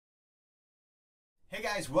Hey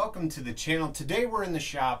guys, welcome to the channel. Today we're in the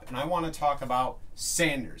shop and I want to talk about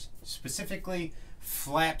sanders, specifically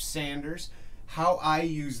flap sanders, how I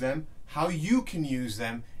use them, how you can use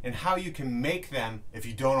them, and how you can make them if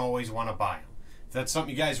you don't always want to buy them. If that's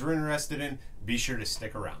something you guys are interested in, be sure to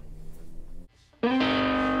stick around.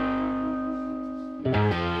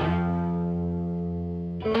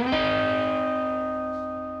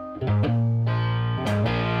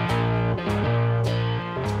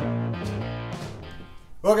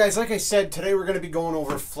 Well guys, like I said, today we're going to be going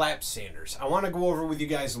over flap sanders. I want to go over with you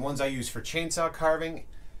guys the ones I use for chainsaw carving,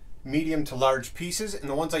 medium to large pieces, and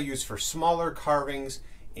the ones I use for smaller carvings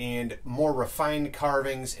and more refined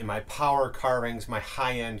carvings and my power carvings, my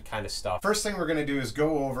high-end kind of stuff. First thing we're going to do is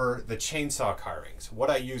go over the chainsaw carvings, what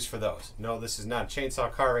I use for those. No, this is not a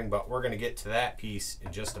chainsaw carving, but we're going to get to that piece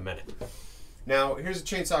in just a minute. Now, here's a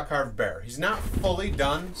chainsaw carved bear. He's not fully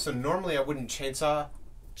done, so normally I wouldn't chainsaw.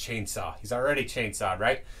 He's already chainsawed,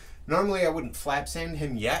 right? Normally I wouldn't flap sand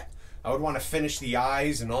him yet. I would want to finish the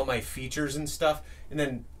eyes and all my features and stuff, and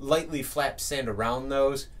then lightly flap sand around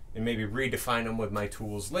those and maybe redefine them with my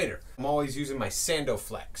tools later. I'm always using my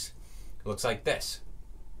Sandoflex. It looks like this.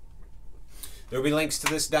 There'll be links to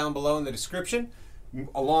this down below in the description,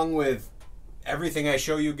 along with everything I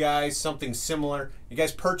show you guys, something similar. You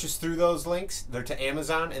guys purchase through those links. They're to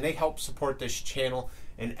Amazon and they help support this channel,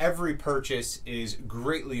 and every purchase is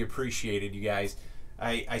greatly appreciated, you guys.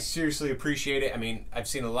 I seriously appreciate it. I mean, I've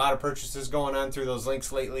seen a lot of purchases going on through those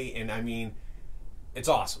links lately, and I mean, it's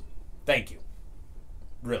awesome. Thank you.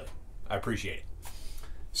 Really, I appreciate it.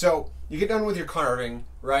 So you get done with your carving,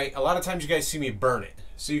 right? A lot of times you guys see me burn it.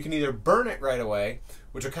 So you can either burn it right away,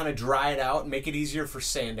 which will kind of dry it out and make it easier for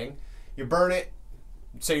sanding. You burn it,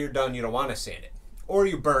 say you're done, you don't want to sand it. Or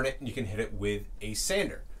you burn it and you can hit it with a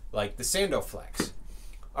sander, like the Sandoflex.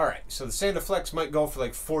 Alright, so the Sandoflex might go for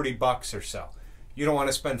like 40 bucks or so. You don't want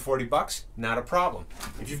to spend 40 bucks? Not a problem.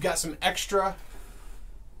 If you've got some extra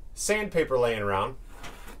sandpaper laying around,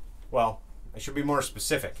 well, I should be more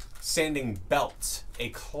specific. Sanding belts. A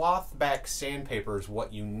cloth back sandpaper is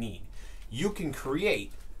what you need. You can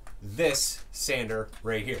create this sander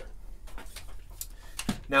right here.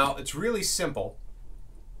 Now, it's really simple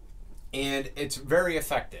and it's very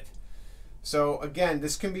effective. So again,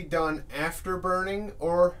 this can be done after burning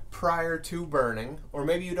or prior to burning, or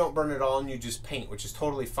maybe you don't burn it all and you just paint, which is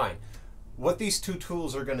totally fine. What these two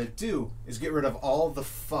tools are going to do is get rid of all the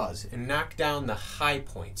fuzz and knock down the high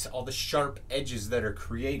points, all the sharp edges that are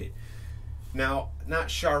created. Now, not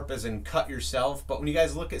sharp as in cut yourself, but when you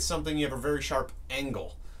guys look at something, you have a very sharp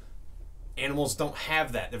angle. Animals don't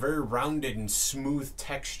have that. They're very rounded and smooth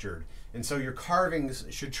textured. And so your carvings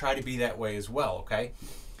should try to be that way as well, okay?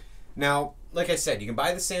 Now, like I said, you can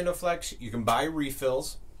buy the Sandoflex, you can buy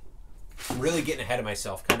refills. I'm really getting ahead of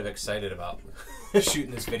myself, kind of excited about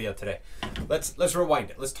shooting this video today. Let's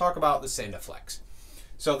rewind it. Let's talk about the Sandoflex.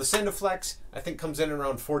 So the Sandoflex, I think, comes in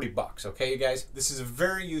around 40 bucks, okay, you guys? This is a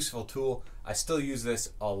very useful tool. I still use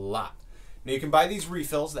this a lot. Now, you can buy these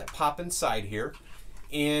refills that pop inside here,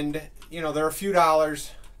 and, you know, they're a few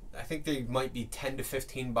dollars. I think they might be 10 to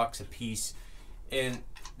 15 bucks a piece, and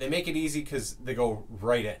they make it easy because they go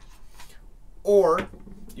right in. Or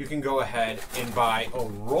you can go ahead and buy a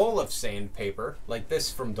roll of sandpaper like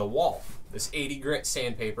this from DeWalt. This 80 grit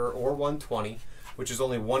sandpaper, or 120, which is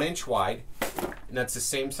only 1 inch wide. And that's the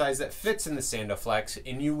same size that fits in the Sandoflex,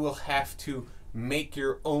 and you will have to make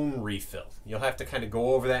your own refill. You'll have to kind of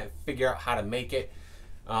go over that and figure out how to make it.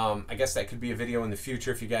 I guess that could be a video in the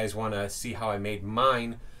future if you guys want to see how I made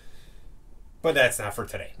mine. But that's not for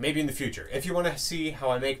today. Maybe in the future. If you want to see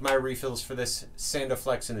how I make my refills for this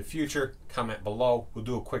Sandoflex in the future, comment below. We'll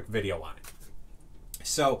do a quick video on it.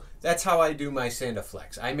 So that's how I do my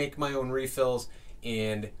Sandoflex. I make my own refills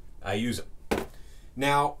and I use them.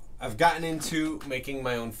 Now, I've gotten into making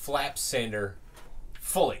my own flap sander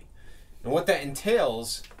fully. And what that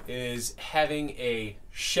entails is having a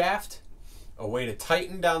shaft, a way to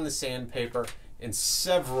tighten down the sandpaper, and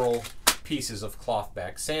several pieces of cloth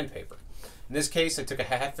back sandpaper. In this case, I took a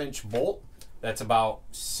 1/2 inch bolt that's about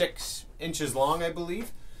 6 inches long, I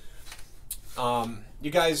believe.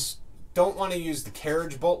 You guys don't want to use the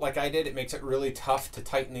carriage bolt like I did. It makes it really tough to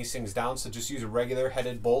tighten these things down, so just use a regular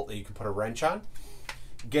headed bolt that you can put a wrench on.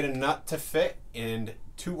 Get a nut to fit and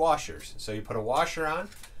 2 washers. So you put a washer on,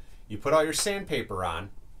 you put all your sandpaper on,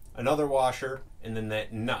 another washer, and then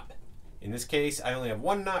that nut. In this case, I only have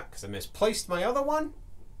 1 nut because I misplaced my other one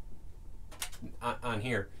on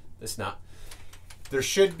here, this nut. There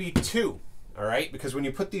should be 2, all right? Because when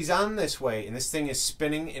you put these on this way and this thing is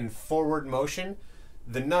spinning in forward motion,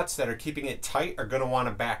 the nuts that are keeping it tight are going to want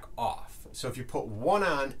to back off. So if you put one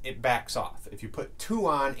on, it backs off. If you put two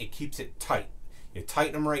on, it keeps it tight. You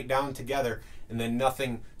tighten them right down together, and then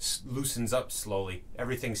nothing loosens up slowly.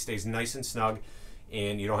 Everything stays nice and snug,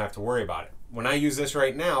 and you don't have to worry about it. When I use this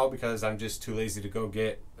right now, because I'm just too lazy to go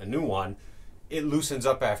get a new one, it loosens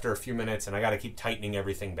up after a few minutes, and I got to keep tightening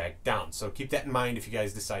everything back down. So keep that in mind if you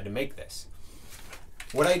guys decide to make this.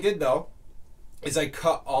 What I did though is I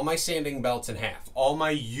cut all my sanding belts in half. All my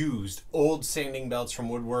used old sanding belts from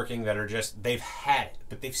woodworking that are just, they've had it,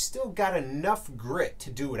 but they've still got enough grit to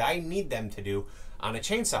do what I need them to do on a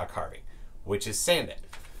chainsaw carving, which is sand it.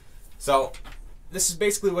 So this is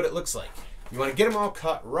basically what it looks like. You want to get them all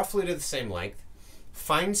cut roughly to the same length,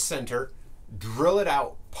 find center, drill it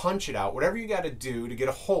out, punch it out, whatever you got to do to get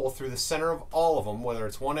a hole through the center of all of them, whether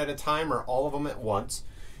it's one at a time or all of them at once,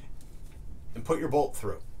 and put your bolt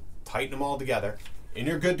through. Tighten them all together, and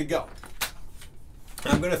you're good to go.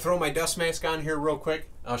 I'm going to throw my dust mask on here real quick.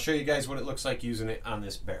 I'll show you guys what it looks like using it on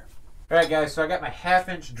this bear. Alright guys, so I got my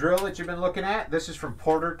 1/2-inch drill that you've been looking at. This is from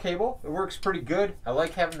Porter Cable. It works pretty good. I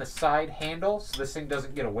like having the side handle so this thing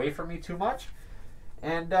doesn't get away from me too much.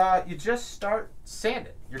 And you just start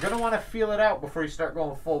sanding. You're going to want to feel it out before you start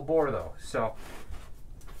going full bore though. So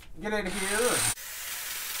get in here.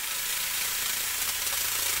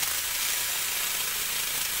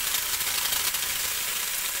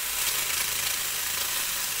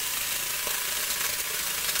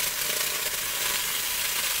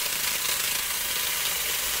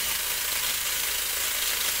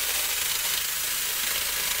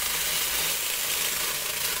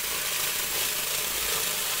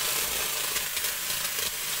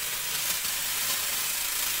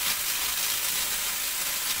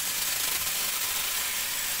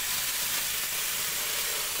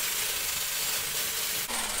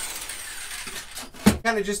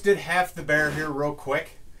 Kind of just did half the bear here real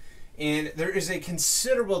quick, and there is a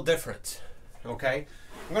considerable difference. Okay,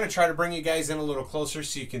 I'm going to try to bring you guys in a little closer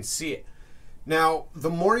so you can see it. Now the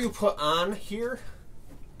more you put on here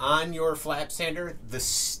on your flap sander, the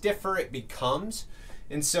stiffer it becomes,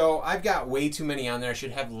 and so I've got way too many on there. I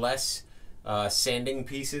should have less sanding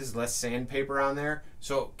pieces, less sandpaper on there,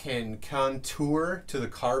 so it can contour to the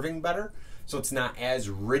carving better, so it's not as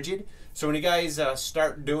rigid. So when you guys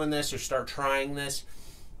start doing this or start trying this,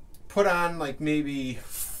 put on like maybe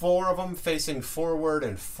 4 of them facing forward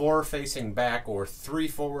and 4 facing back, or 3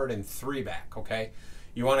 forward and 3 back, okay?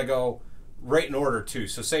 You want to go right in order too.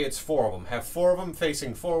 So say it's 4 of them. Have 4 of them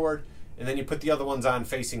facing forward, and then you put the other ones on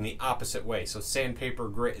facing the opposite way. So sandpaper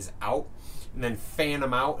grit is out, and then fan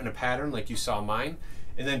them out in a pattern like you saw mine,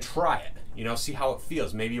 and then try it. You know, see how it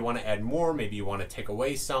feels. Maybe you want to add more, maybe you want to take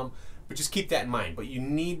away some, but just keep that in mind. But you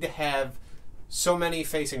need to have so many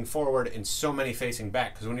facing forward and so many facing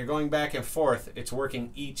back, because when you're going back and forth, it's working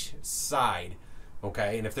each side,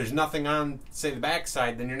 okay? And if there's nothing on, say, the back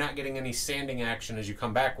side, then you're not getting any sanding action as you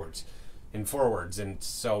come backwards and forwards, and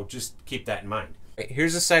so just keep that in mind. Right,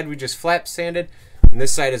 here's the side we just flap sanded, and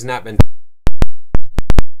this side has not been.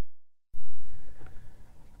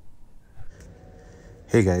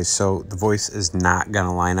 Hey guys, so the voice is not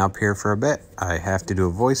gonna line up here for a bit. I have to do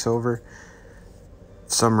a voiceover.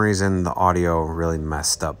 For some reason the audio really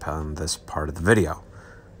messed up on this part of the video.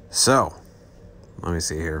 So, let me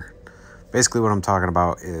see here. Basically what I'm talking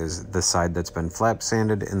about is the side that's been flap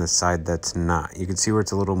sanded and the side that's not. You can see where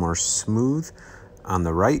it's a little more smooth on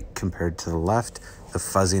the right compared to the left. The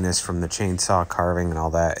fuzziness from the chainsaw carving and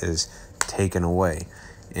all that is taken away.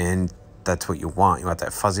 And that's what you want. You want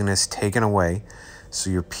that fuzziness taken away, so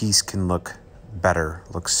your piece can look better,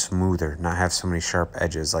 look smoother, not have so many sharp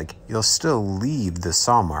edges. Like, you'll still leave the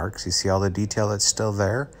saw marks. You see all the detail that's still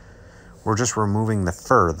there? We're just removing the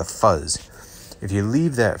fur, the fuzz. If you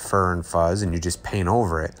leave that fur and fuzz and you just paint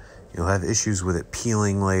over it, you'll have issues with it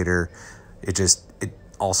peeling later. It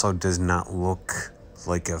also does not look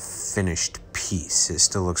like a finished piece. It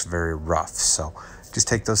still looks very rough. So just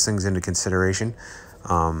take those things into consideration.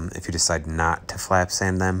 If you decide not to flap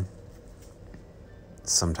sand them,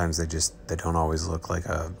 sometimes they don't always look like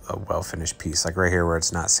a well-finished piece. Like right here where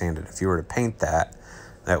it's not sanded. If you were to paint that,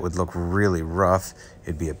 that would look really rough.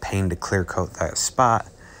 It'd be a pain to clear coat that spot,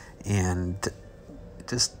 and it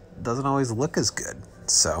just doesn't always look as good.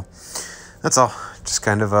 So that's all. Just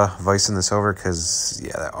kind of voicing this over because,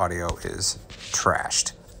 yeah, that audio is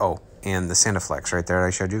trashed. Oh, and the Sandaflex right there that I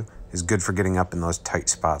showed you is good for getting up in those tight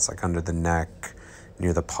spots, like under the neck,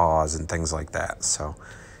 near the paws, and things like that. So,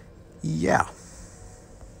 yeah.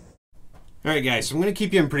 Alright guys, so I'm going to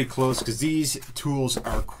keep you in pretty close because these tools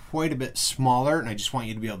are quite a bit smaller, and I just want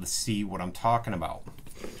you to be able to see what I'm talking about.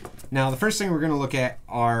 Now the first thing we're going to look at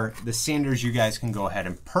are the sanders you guys can go ahead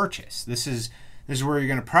and purchase. This is This is where you're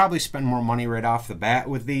going to probably spend more money right off the bat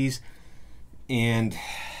with these. And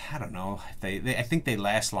I don't know, I think they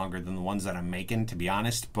last longer than the ones that I'm making, to be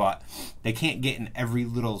honest, but they can't get in every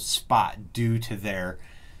little spot due to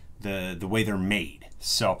the way they're made.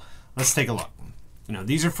 So let's take a look. You know,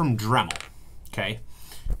 these are from Dremel, okay?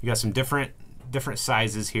 You got some different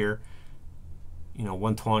sizes here. You know,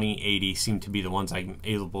 120, 80 seem to be the ones I'm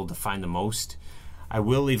able to find the most. I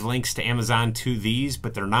will leave links to Amazon to these,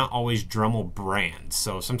 but they're not always Dremel brands.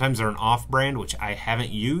 So sometimes they're an off brand, which I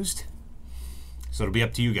haven't used. So it'll be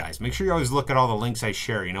up to you guys. Make sure you always look at all the links I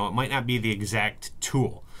share. You know, it might not be the exact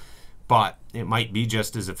tool, but it might be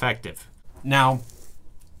just as effective. Now,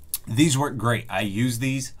 these work great. I use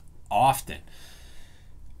these often.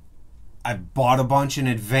 I've bought a bunch in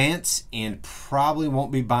advance and probably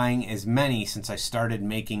won't be buying as many since I started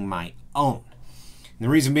making my own. And the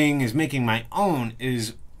reason being is making my own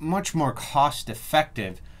is much more cost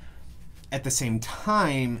effective. At the same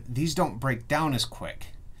time, these don't break down as quick.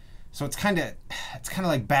 So it's kind of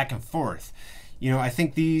like back and forth. You know, I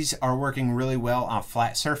think these are working really well on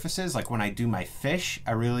flat surfaces. Like when I do my fish,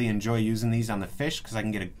 I really enjoy using these on the fish because I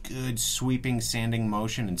can get a good sweeping sanding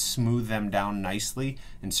motion and smooth them down nicely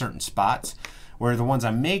in certain spots. Where the ones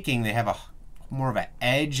I'm making, they have more of an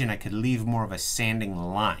edge and I could leave more of a sanding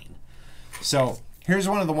line. So here's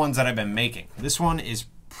one of the ones that I've been making. This one is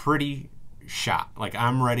pretty shot. Like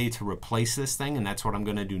I'm ready to replace this thing, and that's what I'm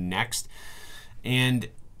gonna do next. And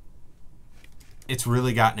it's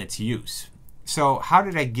really gotten its use. So how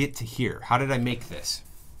did I get to here? How did I make this?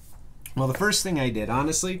 Well, the first thing I did,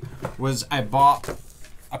 honestly, was I bought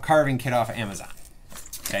a carving kit off of Amazon.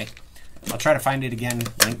 Okay, I'll try to find it again,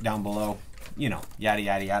 link down below, you know, yada,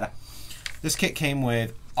 yada, yada. This kit came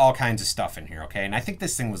with all kinds of stuff in here, okay? And I think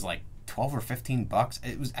this thing was like 12 or 15 bucks.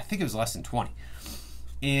 I think it was less than 20.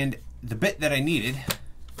 And the bit that I needed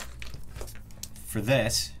for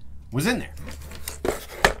this was in there.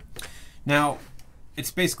 Now,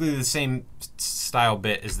 it's basically the same style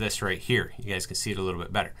bit as this right here. You guys can see it a little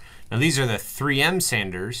bit better. Now these are the 3M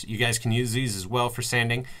sanders. You guys can use these as well for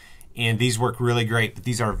sanding, and these work really great, but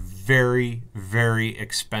these are very, very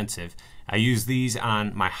expensive. I use these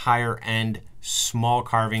on my higher end small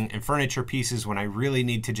carving and furniture pieces when I really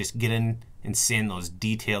need to just get in and sand those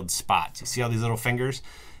detailed spots. You see all these little fingers?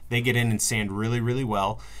 They get in and sand really, really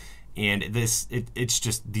well. And it's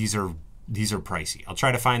just, these are pricey. I'll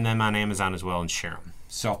try to find them on Amazon as well and share them.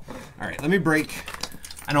 So, all right, let me break.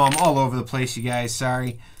 I know I'm all over the place, you guys.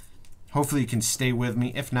 Sorry. Hopefully you can stay with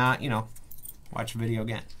me. If not, you know, watch the video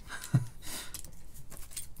again.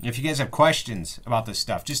 If you guys have questions about this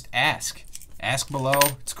stuff, just ask. Ask below.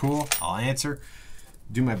 It's cool. I'll answer.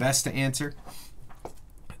 Do my best to answer.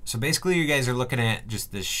 So basically you guys are looking at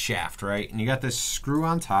just this shaft, right? And you got this screw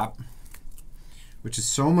on top, which is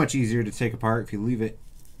so much easier to take apart if you leave it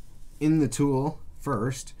in the tool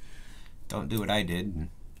first. Don't do what I did and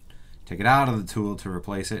take it out of the tool to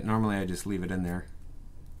replace it. Normally I just leave it in there.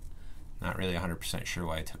 Not really 100% sure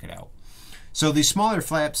why I took it out. So these smaller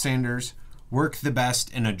flap sanders work the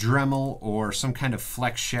best in a Dremel or some kind of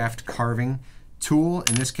flex shaft carving tool.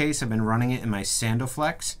 In this case, I've been running it in my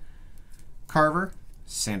Sandoflex carver.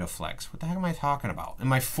 Sandoflex, what the heck am I talking about? In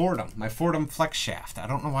my Fordham flex shaft. I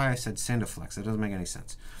don't know why I said Sandoflex. It doesn't make any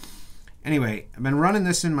sense. Anyway, I've been running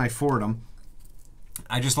this in my Fordham.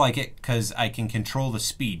 I just like it because I can control the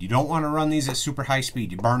speed. You don't want to run these at super high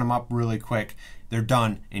speed. You burn them up really quick. They're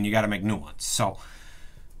done, and you got to make new ones. So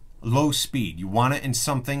low speed. You want it in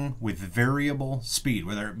something with variable speed,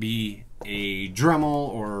 whether it be a Dremel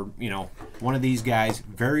or, you know, one of these guys.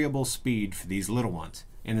 Variable speed for these little ones.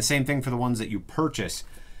 And the same thing for the ones that you purchase.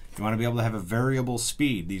 You want to be able to have a variable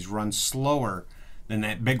speed. These run slower than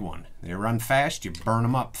that big one. They run fast, you burn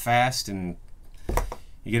them up fast, and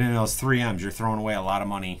you get into those 3Ms, you're throwing away a lot of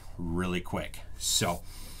money really quick. So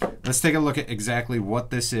let's take a look at exactly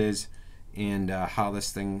what this is and how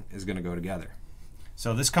this thing is going to go together.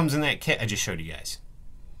 So this comes in that kit I just showed you guys.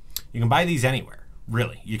 You can buy these anywhere,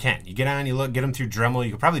 really. You can. You get on, you look, get them through Dremel.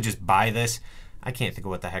 You could probably just buy this. I can't think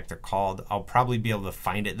of what the heck they're called. I'll probably be able to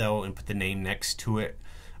find it though and put the name next to it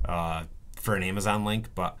for an Amazon link,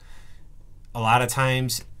 but a lot of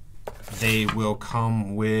times they will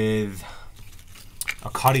come with a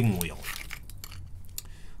cutting wheel.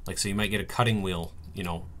 Like, so you might get a cutting wheel, you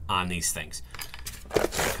know, on these things.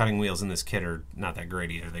 The cutting wheels in this kit are not that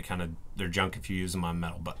great either. They're junk if you use them on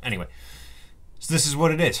metal. But anyway, so this is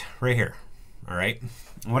what it is right here. All right.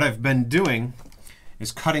 And what I've been doing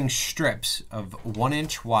is cutting strips of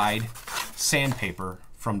 1-inch wide sandpaper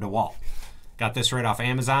from DeWalt. Got this right off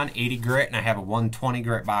Amazon, 80 grit, and I have a 120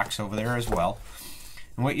 grit box over there as well.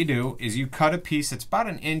 And And what you do is you cut a piece that's about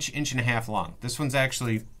an inch, inch and a half long. This one's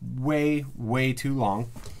actually way, way too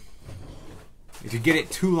long. If you get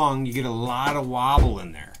it too long, you get a lot of wobble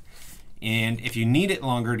in there. And if you need it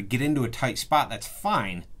longer to get into a tight spot, that's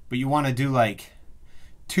fine. But you want to do like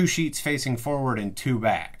 2 sheets facing forward and 2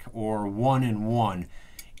 back, or 1 and 1.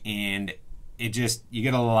 And it just, you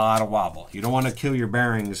get a lot of wobble. You don't want to kill your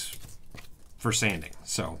bearings for sanding.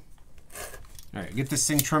 So, all right, get this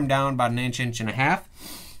thing trimmed down about an inch, inch and a half.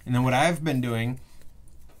 And then what I've been doing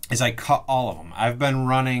is I cut all of them. I've been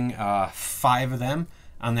running 5 of them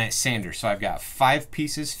on that sander. So I've got 5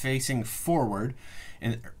 pieces facing forward,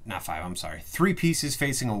 and not 5, I'm sorry, 3 pieces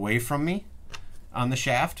facing away from me on the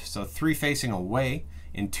shaft. So 3 facing away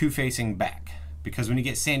and 2 facing back. Because when you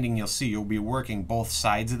get sanding, you'll see you'll be working both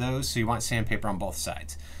sides of those, so you want sandpaper on both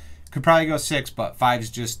sides. Could probably go 6, but 5's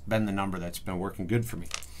just been the number that's been working good for me.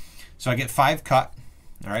 So I get 5 cut,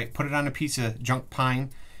 all right, put it on a piece of junk pine,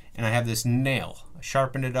 and I have this nail. I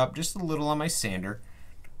sharpened it up just a little on my sander,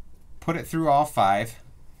 put it through all 5,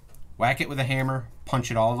 whack it with a hammer,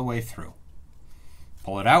 punch it all the way through.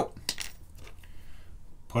 Pull it out,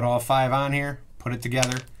 put all 5 on here, put it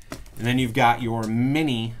together, and then you've got your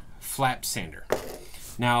mini flap sander.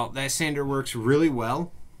 Now that sander works really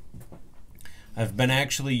well. I've been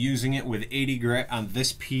actually using it with 80 grit on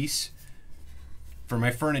this piece for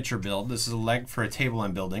my furniture build. This is a leg for a table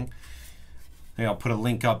I'm building. Maybe I'll put a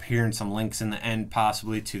link up here and some links in the end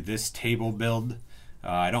possibly to this table build.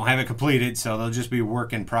 I don't have it completed, so they'll just be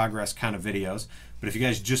work in progress kind of videos. But if you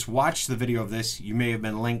guys just watched the video of this, you may have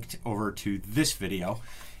been linked over to this video,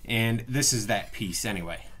 and this is that piece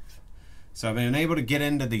anyway. So I've been able to get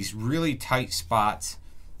into these really tight spots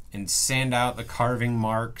and sand out the carving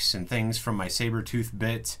marks and things from my saber tooth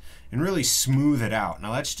bits and really smooth it out.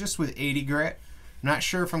 Now that's just with 80 grit. I'm not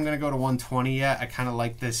sure if I'm going to go to 120 yet. I kind of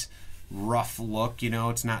like this rough look, you know.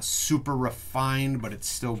 It's not super refined, but it's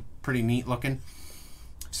still pretty neat looking.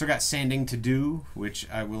 Still got sanding to do, which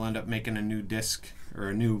I will end up making a new disc or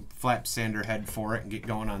a new flap sander head for it and get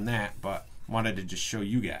going on that, but wanted to just show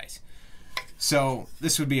you guys. So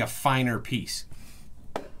this would be a finer piece.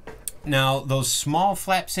 Now those small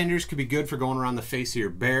flap sanders could be good for going around the face of your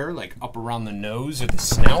bear, like up around the nose or the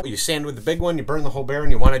snout. You sand with the big one, you burn the whole bear,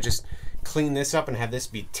 and you want to just clean this up and have this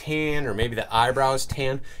be tan, or maybe the eyebrows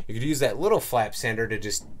tan. You could use that little flap sander to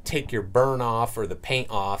just take your burn off or the paint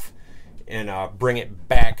off and bring it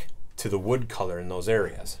back to the wood color in those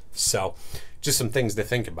areas. So just some things to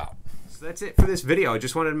think about. So that's it for this video. I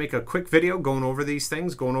just wanted to make a quick video going over these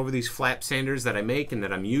things, going over these flap sanders that I make and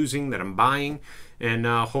that I'm using, that I'm buying, and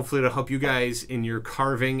hopefully it'll help you guys in your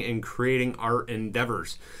carving and creating art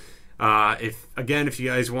endeavors. If you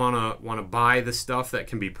guys wanna buy the stuff that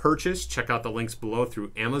can be purchased, check out the links below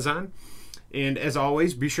through Amazon. And as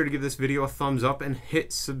always, be sure to give this video a thumbs up and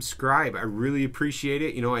hit subscribe. I really appreciate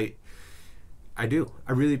it. You know, I do.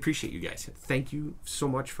 I really appreciate you guys. Thank you so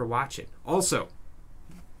much for watching. Also,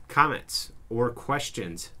 comments or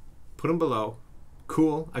questions, put them below.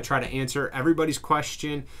 Cool. I try to answer everybody's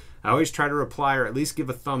question. I always try to reply or at least give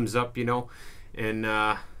a thumbs up, you know. And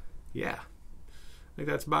yeah, I think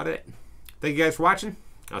that's about it. Thank you guys for watching.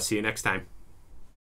 I'll see you next time.